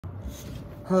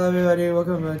Hello everybody,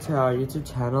 welcome back to our YouTube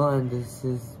channel, and this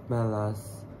is my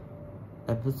last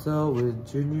episode with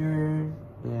Junior,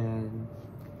 and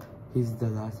he's the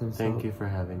last episode. Thank you for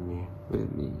having me.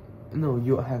 With me. No,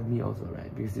 you have me also,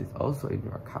 right? Because it's also in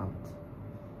your account.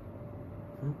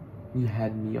 You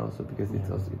had me also because it's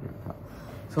also in your account.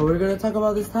 So we're gonna talk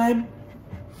about this time.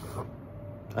 Oh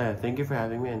yeah, thank you for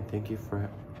having me, and thank you for...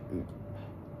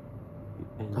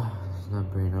 It's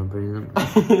not braining, I'm braining.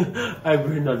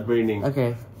 I'm not braining.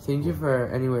 Okay, thank you for...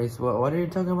 Anyways, what are you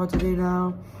talking about today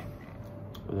now?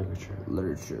 Literature.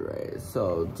 Literature, right?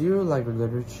 So, do you like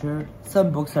literature?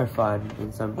 Some books are fun,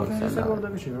 and some books are let's talk not. about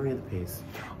literature. Don't read the pace.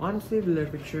 Honestly,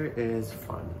 literature is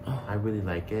fun. I really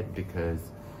like it because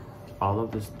all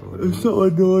of the stories... It's so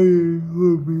annoying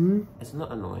for me. It's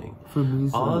not annoying. For me,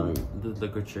 it's all annoying. The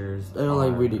literatures I don't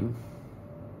like reading.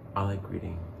 I like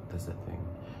reading. That's the thing.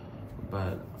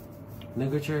 But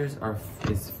literatures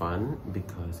is fun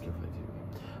because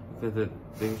the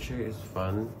literature is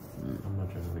fun. I'm not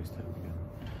trying to waste time again.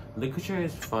 Literature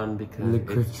is fun because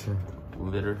Literature.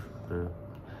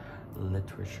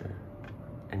 Literature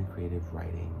and creative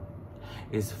writing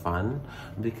is fun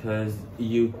because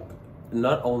you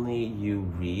not only you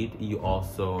read, you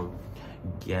also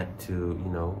get to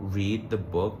read the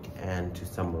book and to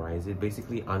summarize it,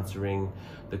 basically answering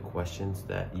the questions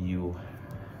that you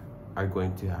are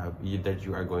going to have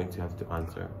to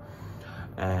answer.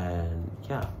 And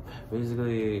yeah,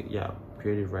 basically, yeah,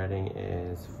 creative writing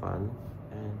is fun,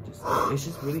 and it's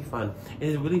just really fun.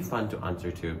 It's really fun to answer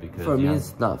to because for me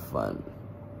it's not fun.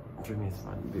 For me it's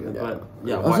fun, Yeah. but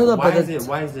yeah, Also, why is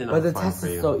it not but the fun test for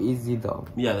you? is so easy though.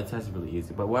 Yeah, the test is really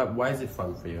easy, but why is it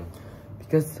fun for you?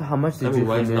 Because how much did you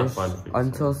why is it not finish? fun for you?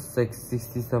 Until 60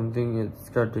 something, it's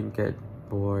starting to get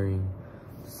boring.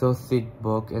 So thick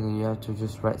book, and then you have to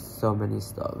just write so many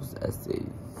stuffs,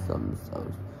 essays, some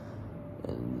stuff,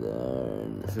 and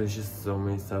then So it's just so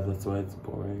many stuff. That's why it's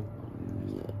boring.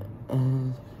 yeah,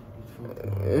 and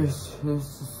it's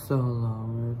just so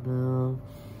long right now.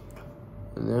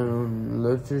 And then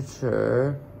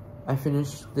literature, I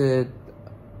finished it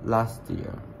last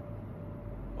year.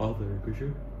 All the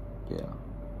literature? Yeah,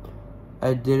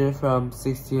 I did it from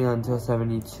 16 until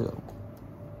 72.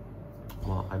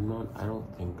 Well, I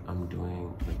don't think I'm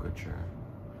doing literature.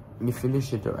 You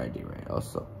finished it already, right?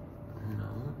 Also, No.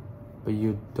 but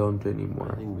you don't do anymore.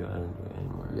 I think I don't do it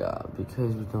anymore. Yeah,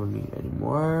 because we don't need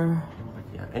anymore. But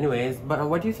yeah. Anyways, but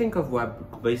what do you think of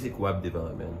basic web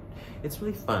development? It's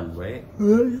really fun, right?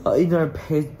 In our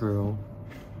page, bro.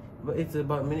 But it's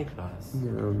about mini class.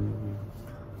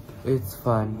 It's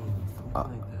fun.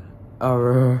 Something like that.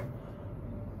 Our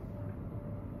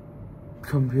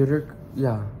computer,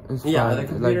 yeah, it's fun. Yeah, the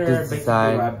computer like basically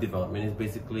design. web development is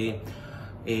basically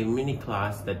a mini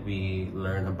class that we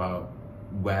learn about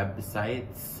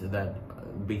websites that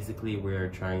basically we're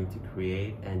trying to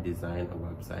create and design a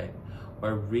website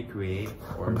or recreate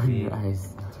or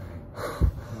Nice.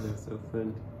 That's so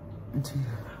fun.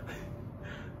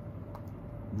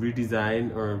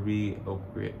 Redesign or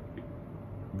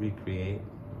recreate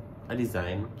a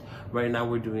design. Right now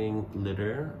we're doing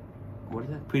what is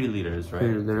that? Pretty leaders, right?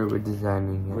 Pretty Litter, we're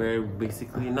designing it. We're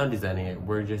basically not designing it.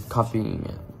 We're just copying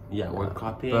it. Yeah, we're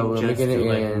copying. But we're just making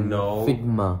to it in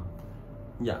Figma.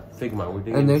 Yeah, Figma. We're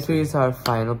doing. And next week is our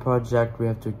final project. We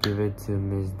have to give it to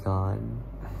Miss Dawn.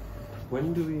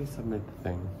 When do we submit the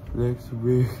thing? Next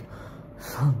week.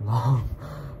 So long.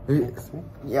 Next week?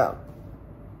 Yeah.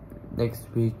 Next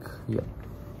week. Yeah.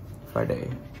 Friday.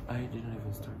 I didn't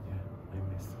even start yet. I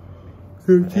missed.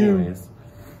 Thank you. Anyways.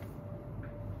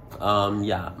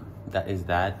 Yeah, that is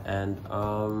that, and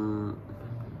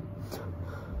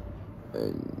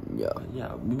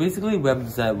yeah. Basically, web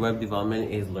development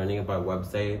is learning about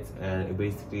websites, and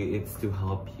it's to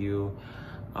help you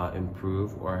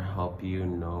improve or help you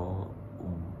know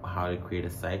how to create a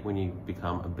site when you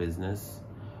become a business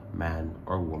man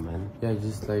or woman. Yeah,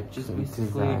 just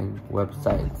design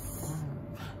websites.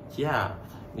 Yeah,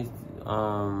 it's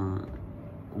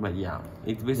but yeah,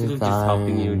 it's basically just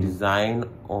helping you design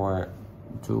or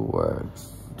do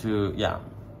works to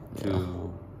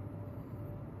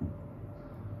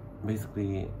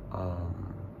basically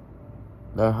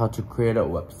learn how to create a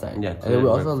website. Yeah, and we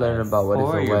also learn about what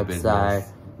is a website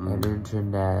and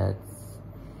internet.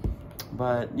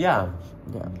 But yeah,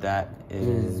 that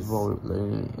is what we're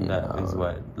learning. That is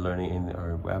what learning in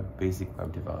our basic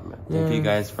web development. Thank you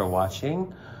guys for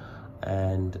watching,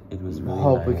 and it was really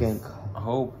hope nice. we can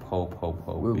hope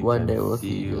one day we'll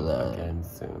see you again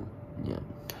soon. Yeah.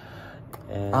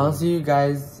 And I'll see you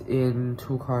guys in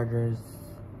 2 quarters.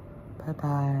 Bye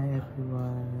bye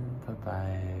everyone. Bye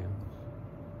bye.